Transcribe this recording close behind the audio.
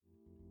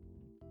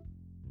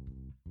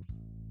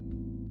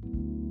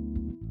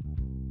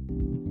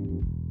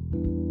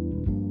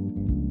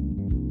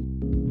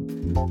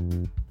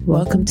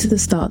Welcome to The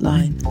Start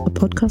Line, a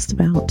podcast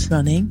about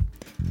running,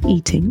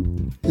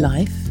 eating,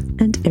 life,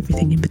 and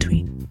everything in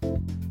between.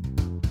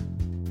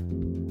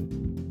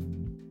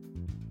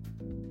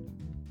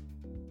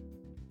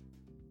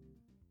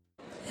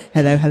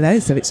 Hello.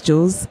 So it's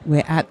Jules.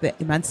 We're at the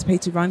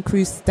Emancipated Run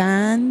Crew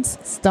stand.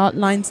 Start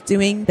Line's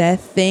doing their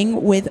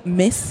thing with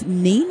Miss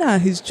Nina,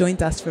 who's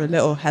joined us for a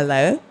little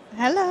hello.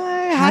 Hello.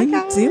 How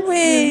you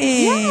doing?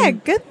 Yeah,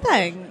 good,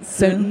 thanks.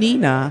 So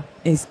Nina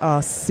is our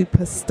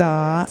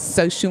superstar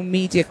social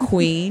media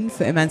queen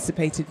for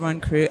Emancipated Run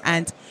Crew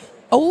and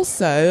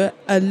also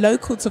a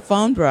local to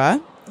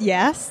Farnborough.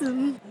 Yes.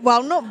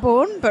 Well, not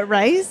born, but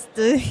raised.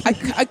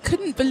 I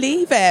couldn't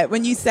believe it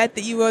when you said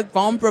that you were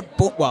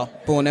Farnborough,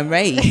 born and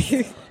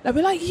raised. And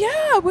we're like,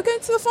 yeah, we're going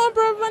to the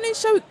Farnborough running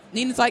show.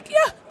 Nina's like,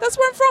 yeah, that's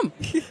where I'm from.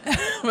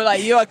 We're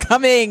like, you are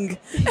coming.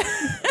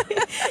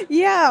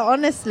 Yeah,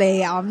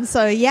 honestly.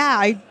 So yeah,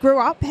 I grew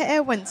up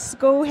here, went to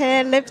school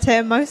here, lived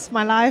here most of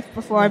my life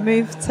before I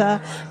moved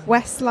to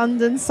West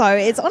London. So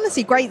it's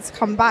honestly great to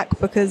come back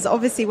because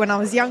obviously when I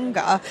was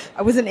younger,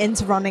 I wasn't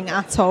into running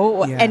at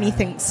all or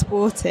anything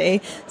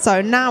sporty.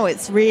 So now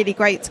it's really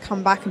great to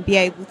come back and be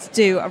able to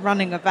do a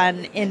running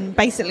event in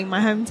basically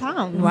my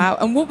hometown. Wow.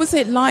 And what was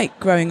it like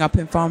growing up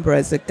in Farnborough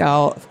as a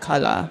girl of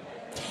colour?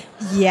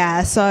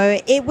 Yeah, so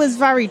it was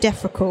very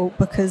difficult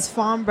because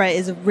Farnborough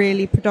is a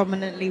really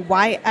predominantly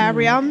white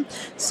area.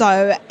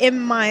 So in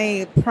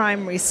my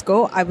primary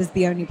school, I was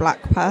the only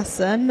black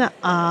person.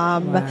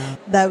 Wow.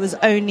 There was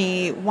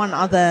only one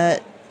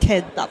other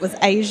kid that was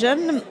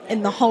Asian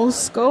in the whole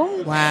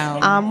school.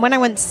 Wow. When I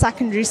went to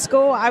secondary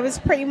school, I was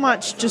pretty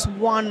much just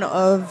one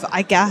of,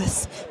 I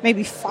guess,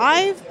 maybe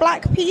 5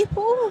 black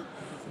people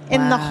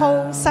in the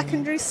whole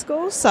secondary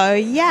school. So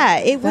yeah,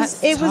 it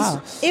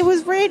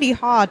was really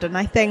hard, and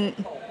I think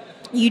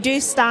you do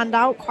stand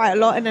out quite a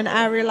lot in an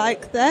area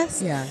like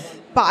this. Yeah.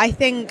 But I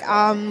think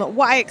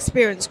what I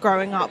experienced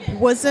growing up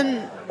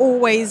wasn't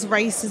always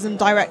racism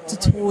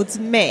directed towards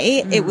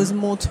me. It was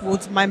more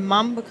towards my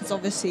mum because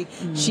obviously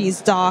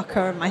she's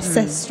darker, and my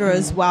sister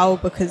as well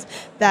because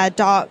they're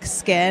dark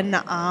skin.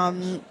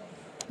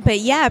 But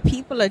yeah,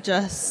 people are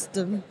just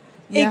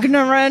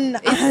ignorant,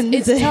 and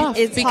it's tough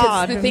because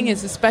hard. the thing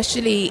is,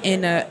 especially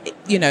in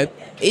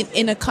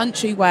a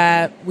country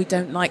where we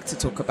don't like to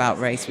talk about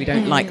race, we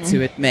don't like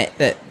to admit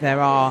that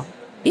there are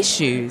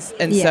issues,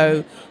 and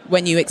so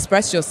when you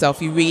express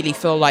yourself, you really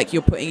feel like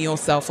you're putting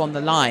yourself on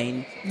the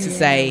line to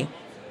say,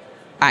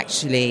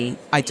 actually,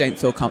 I don't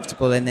feel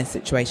comfortable in this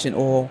situation,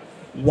 or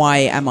why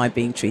am I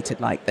being treated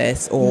like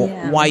this, or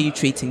why are you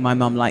treating my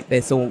mum like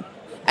this, or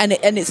and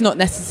it's not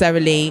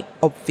necessarily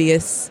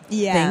obvious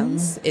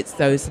things. It's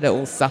those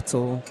little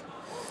subtle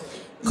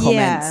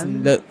comments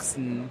and looks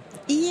and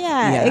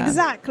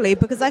exactly.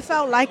 Because I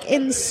felt like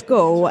in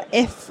school,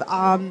 if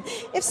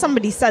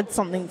somebody said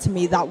something to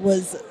me that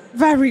was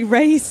very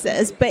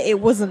racist, but it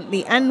wasn't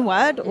the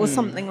N-word or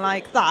something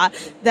like that,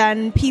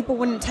 then people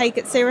wouldn't take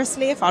it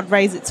seriously. If I'd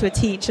raise it to a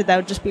teacher,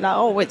 they'll just be like,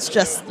 oh, it's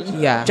just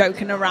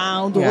joking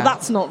around, or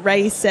that's not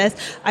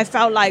racist. I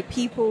felt like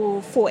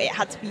people thought it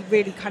had to be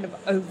really kind of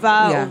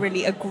overt or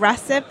really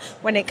aggressive,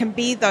 when it can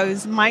be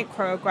those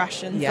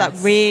microaggressions that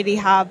really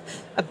have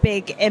a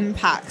big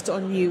impact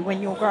on you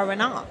when you're growing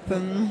up.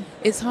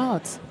 It's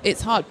hard,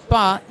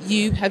 but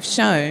you have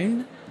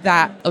shown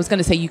that, I was going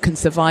to say, you can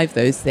survive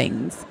those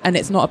things, and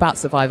it's not about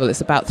survival, it's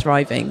about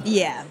thriving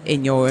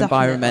in your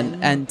environment.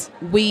 And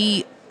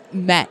we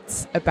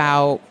met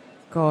about,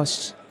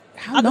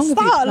 how at long the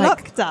start of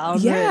lockdown,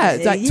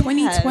 it's like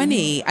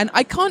 2020, and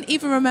I can't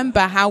even remember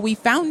how we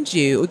found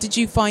you, or did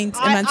you find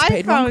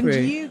Emancipated Run Crew? I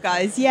found you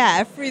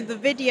guys, through the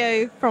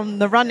video from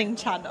the running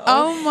channel.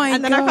 Oh my god!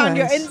 And then I found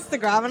your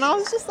Instagram, and I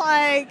was just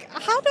like,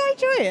 how do I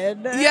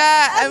join?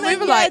 And we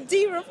were like,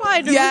 Dee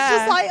replied, and was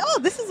just like, oh,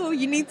 this is all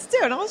you need to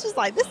do, and I was just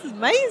like, this is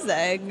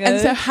amazing. And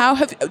so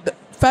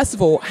first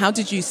of all, how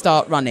did you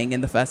start running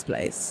in the first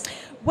place?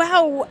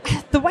 Well,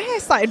 the way I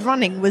started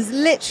running was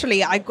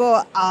literally I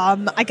got,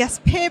 I guess,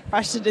 peer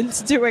pressured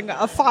into doing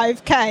a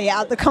 5K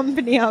at the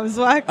company I was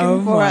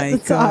working for at the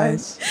time.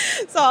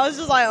 So I was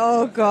just like,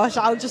 oh gosh,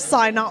 I'll just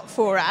sign up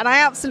for it. And I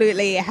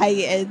absolutely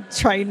hated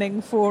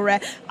training for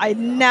it. I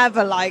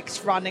never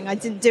liked running. I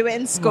didn't do it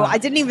in school. I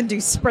didn't even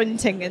do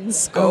sprinting in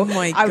school. Oh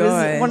my I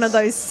was one of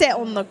those sit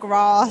on the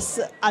grass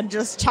and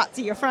just chat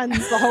to your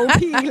friends the whole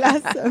PE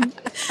lesson.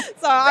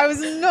 So I was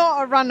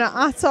not a runner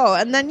at all.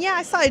 And then,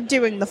 I started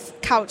doing the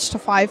couch to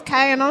 5K,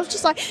 and I was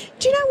just like,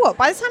 do you know what,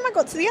 by the time I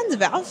got to the end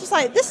of it, I was just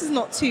like, this is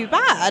not too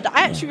bad.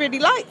 I actually really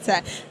liked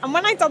it. And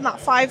when I done that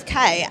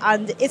 5K,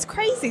 and it's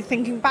crazy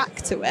thinking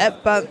back to it,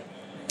 but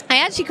I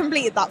actually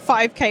completed that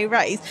 5K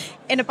race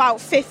in about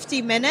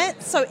 50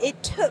 minutes. So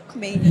it took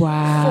me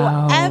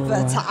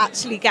forever to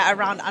actually get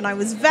around. And I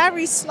was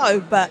very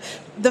slow, but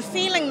the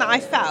feeling that I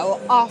felt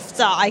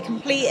after I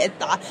completed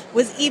that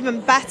was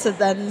even better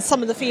than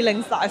some of the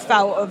feelings that I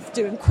felt of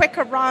doing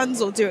quicker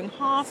runs or doing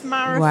half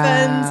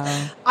marathons.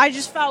 Wow. I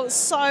just felt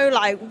so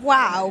like,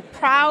 wow,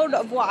 proud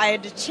of what I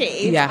had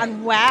achieved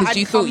and where I'd because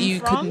you thought you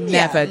from. could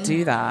never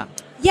do that.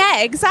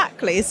 Yeah,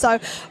 exactly. So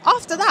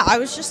after that, I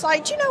was just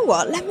like, do you know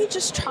what? Let me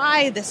just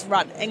try this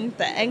running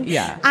thing.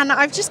 Yeah. And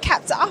I've just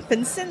kept it up.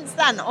 And since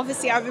then,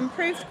 obviously, I've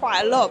improved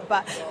quite a lot,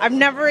 but I've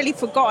never really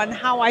forgotten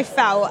how I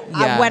felt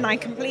when I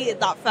completed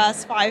that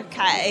first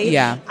 5K.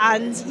 Yeah.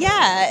 And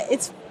yeah,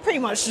 it's pretty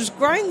much just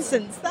grown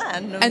since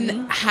then.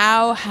 And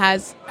how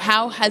has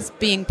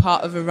being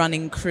part of a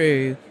running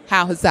crew,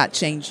 how has that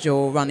changed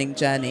your running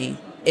journey,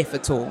 if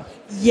at all?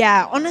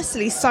 Yeah,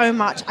 honestly, so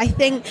much. I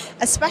think,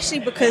 especially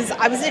because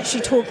I was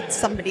literally talking to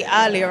somebody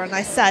earlier and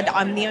I said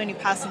I'm the only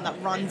person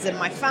that runs in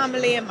my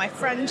family and my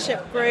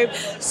friendship group.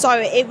 So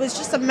it was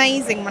just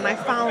amazing when I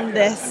found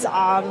this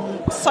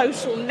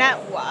social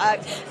network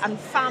and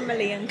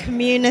family and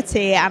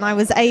community, and I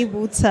was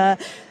able to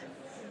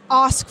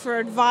ask for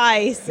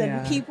advice,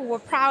 and people were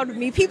proud of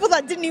me. People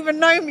that didn't even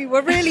know me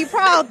were really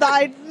proud that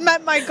I'd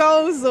met my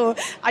goals or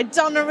I'd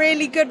done a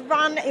really good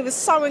run. It was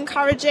so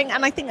encouraging,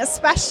 and I think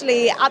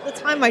especially at the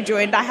time I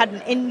joined, I had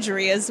an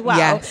injury as well.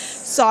 Yes.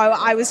 So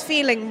I was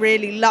feeling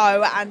really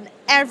low, and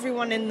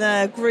everyone in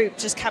the group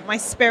just kept my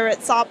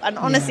spirits up, and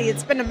honestly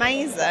it's been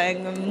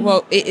amazing.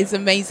 Well, it is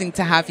amazing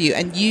to have you,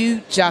 and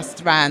you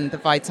just ran the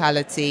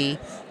Vitality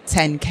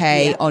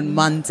 10K on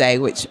Monday,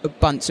 which a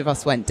bunch of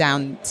us went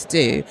down to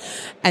do.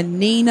 And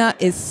Nina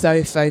is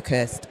so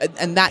focused.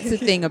 And that's the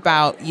thing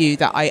about you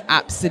that I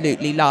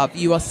absolutely love.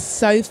 You are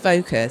so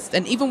focused.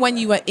 And even when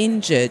you were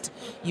injured,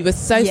 you were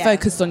so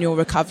focused on your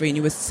recovery, and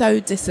you were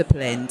so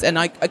disciplined. And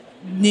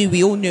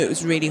we all knew it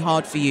was really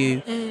hard for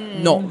you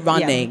not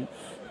running.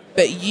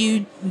 But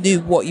you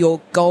knew what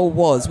your goal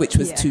was, which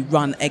was to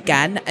run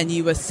again, and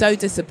you were so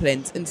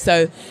disciplined. And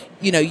so,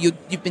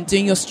 you've been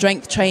doing your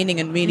strength training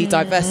and really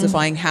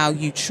diversifying how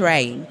you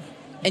train.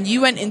 And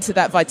you went into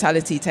that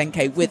Vitality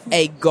 10K with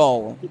a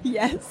goal.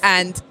 Yes.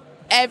 And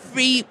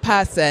every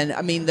person,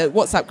 the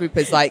WhatsApp group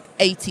is like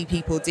 80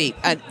 people deep,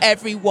 and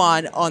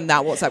everyone on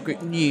that WhatsApp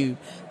group knew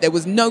there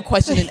was no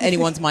question in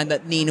anyone's mind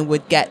that Nina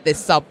would get this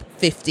sub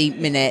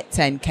 50-minute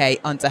 10K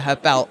under her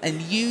belt.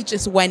 And you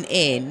just went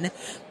in.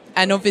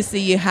 And obviously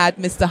you had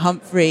Mr.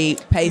 Humphrey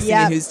pacing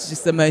you, who's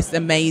just the most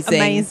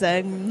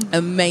amazing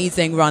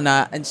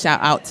runner. And shout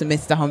out to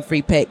Mr.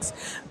 Humphrey Picks.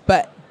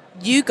 But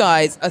you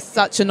guys are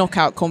such a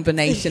knockout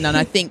combination. And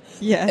I think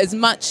as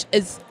much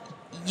as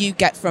you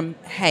get from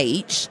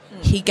H,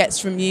 he gets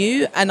from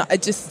you. And I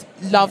just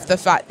love the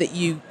fact that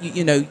you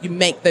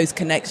make those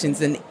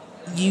connections, and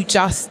you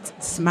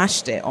just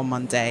smashed it on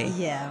Monday.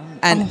 Yeah.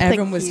 And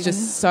everyone was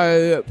just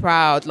so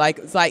proud.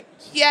 It's like,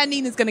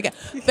 Nina's going to get...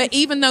 But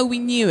even though we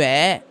knew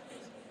it,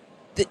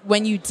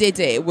 when you did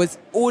it was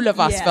all of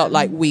us felt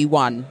like we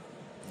won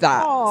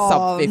that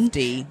sub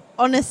 50.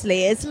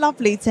 Honestly, it's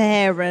lovely to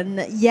hear. And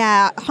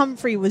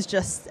Humphrey was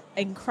just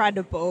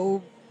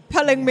incredible,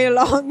 pulling me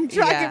along,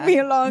 dragging me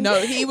along. No,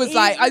 he was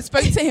like, I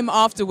spoke to him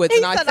afterwards,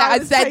 and I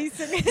said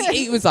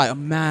he was like, oh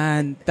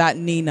man, that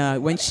Nina,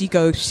 when she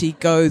goes, she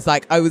goes.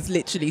 Like, I was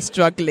literally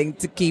struggling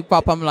to keep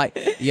up. I'm like,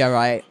 yeah,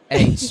 right,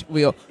 H,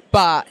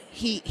 but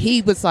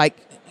he was like,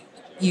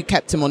 you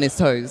kept him on his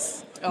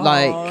toes.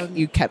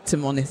 You kept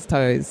him on his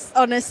toes.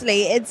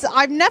 Honestly,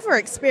 I've never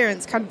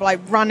experienced kind of like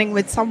running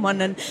with someone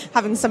and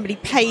having somebody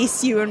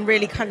pace you and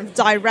really kind of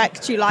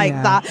direct you like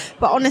that.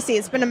 But honestly,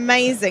 it's been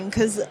amazing,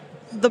 because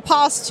the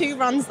past 2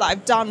 runs that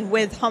I've done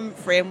with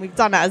Humphrey, and we've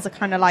done it as a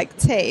kind of like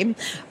team,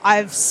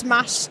 I've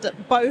smashed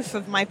both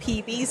of my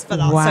PBs for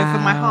that. Wow. So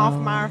for my half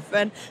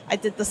marathon, I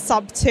did the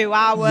sub 2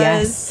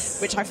 hours,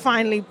 which I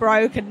finally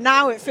broke, and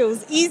now it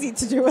feels easy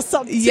to do a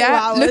sub 2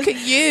 hours. Look at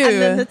you.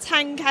 And then the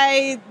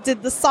 10K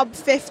did the sub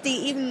 50,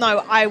 even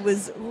though I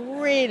was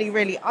really,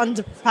 really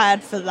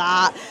underprepared for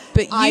that.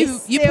 But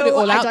you put it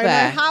all out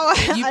there.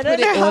 I don't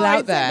know how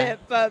I did it,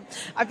 but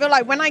I feel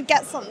like when I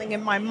get something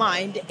in my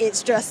mind,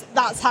 it's just,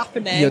 that's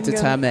happening. You're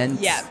determined.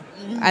 Yeah.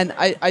 And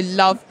I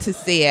love to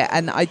see it.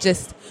 And I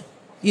just,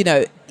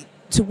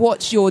 to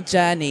watch your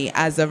journey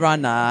as a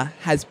runner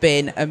has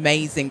been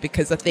amazing,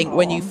 because I think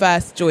when you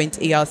first joined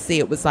ERC,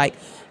 it was like,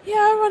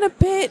 I run a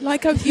bit,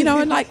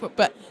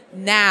 but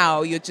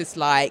now you're just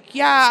like,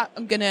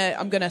 I'm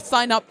gonna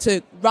sign up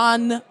to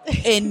run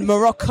in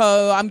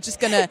Morocco. I'm just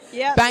gonna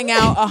bang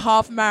out a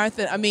half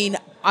marathon.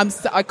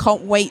 I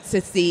can't wait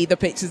to see the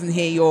pictures and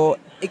hear your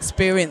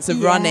experience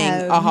of running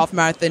a half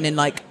marathon in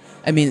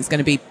it's going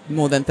to be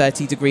more than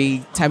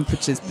 30-degree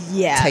temperatures.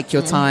 Take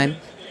your time.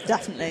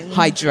 Definitely.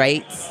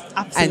 Hydrate.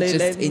 Absolutely. And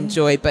just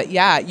enjoy. But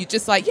you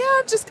just like,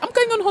 I'm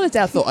going on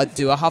holiday. I thought I'd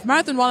do a half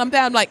marathon while I'm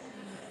there. I'm like,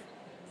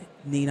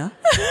 Nina.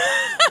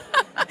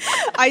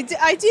 I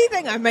do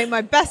think I make my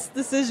best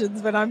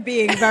decisions when I'm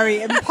being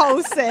very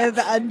impulsive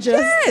and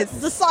just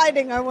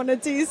deciding I want to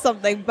do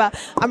something. But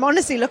I'm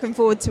honestly looking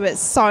forward to it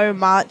so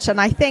much. And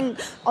I think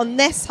on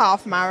this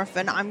half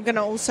marathon, I'm going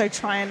to also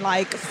try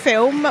and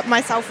film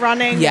myself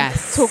running.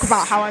 Yes. Talk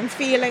about how I'm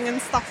feeling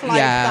and stuff like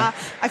that.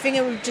 I think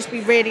it would just be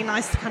really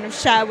nice to kind of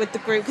share with the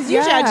group. Because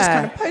usually I just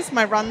kind of post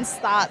my run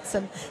stats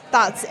and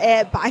that's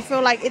it. But I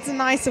feel like it's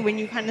nicer when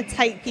you kind of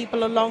take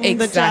people along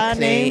the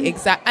journey.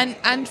 Exactly.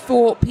 And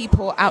for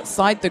people outside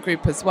outside the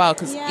group as well,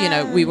 because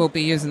Yeah. we will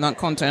be using that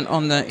content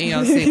on the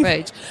ERC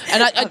page,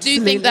 and I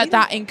do think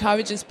that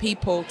encourages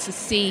people to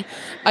see.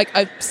 Like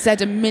I've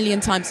said a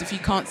million times, if you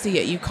can't see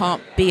it, you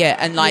can't be it,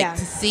 and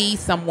to see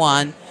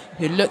someone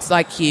who looks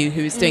like you,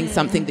 who is doing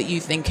something that you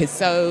think is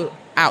so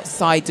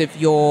outside of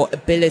your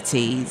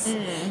abilities,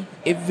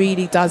 it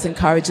really does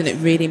encourage, and it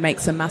really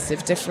makes a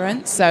massive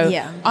difference. So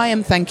I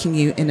am thanking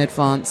you in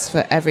advance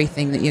for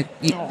everything that you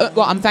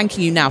well, I'm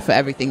thanking you now for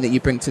everything that you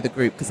bring to the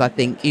group, because I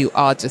think you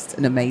are just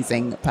an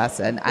amazing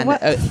person and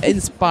an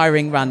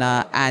inspiring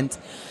runner, and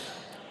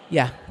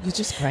you're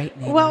just great,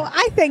 Nina. Well,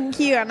 I thank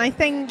you, and I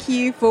thank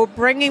you for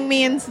bringing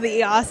me into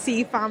the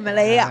ERC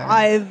family.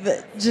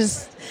 I've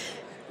just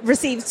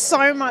received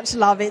so much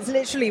love. It's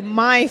literally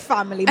my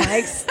family, my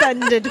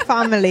extended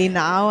family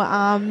now.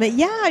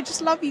 I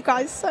just love you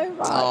guys so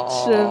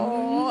much.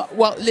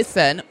 Well,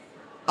 listen,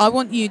 I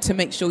want you to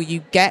make sure you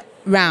get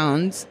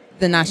round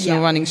the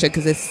National Running Show,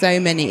 because there's so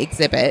many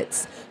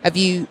exhibits. Have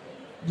you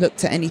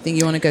looked at anything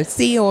you want to go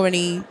see, or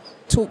any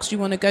talks you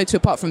want to go to,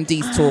 apart from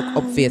Dee's talk,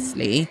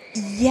 obviously?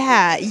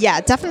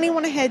 Definitely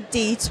want to hear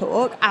D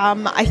talk.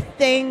 I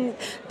think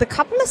the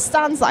couple of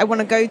stands that I want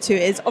to go to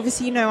is,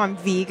 obviously, I'm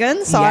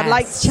vegan, so I'd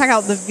like to check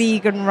out the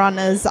vegan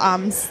runners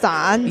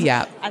stand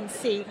and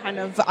see kind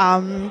of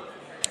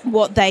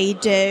what they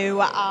do,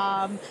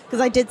 because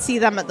I did see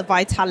them at the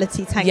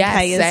Vitality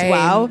 10K as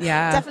well.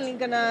 Definitely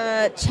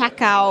gonna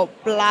check out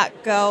Black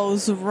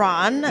Girls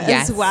Run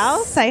as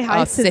well, say hi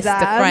Our to sister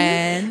them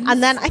friends.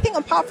 And then I think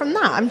apart from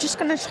that, I'm just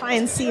gonna try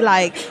and see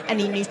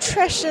any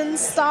nutrition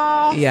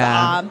stuff,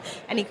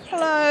 any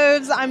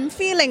clothes. I'm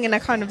feeling in a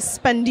kind of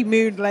spendy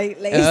mood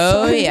lately.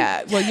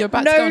 Well, you're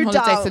about to go on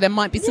holiday, so there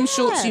might be some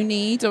shorts you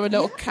need, or a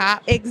little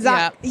cap.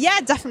 Exactly.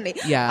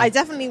 Definitely. I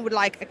definitely would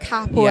like a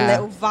cap or a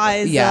little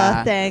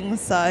visor thing.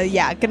 So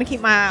gonna keep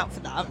my eye out for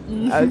that.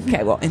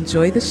 Okay, well,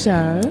 enjoy the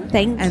show.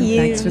 Thank you. And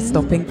thanks for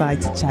stopping by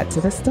to chat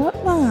to the start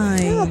line.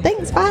 Oh,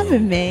 thanks for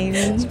having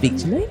me. Speak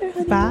to you later,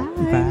 honey.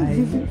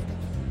 Bye.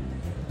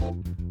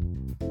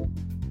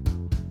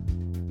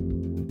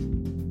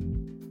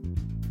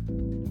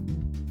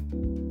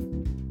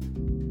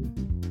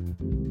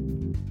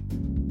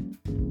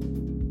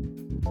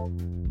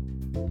 Bye.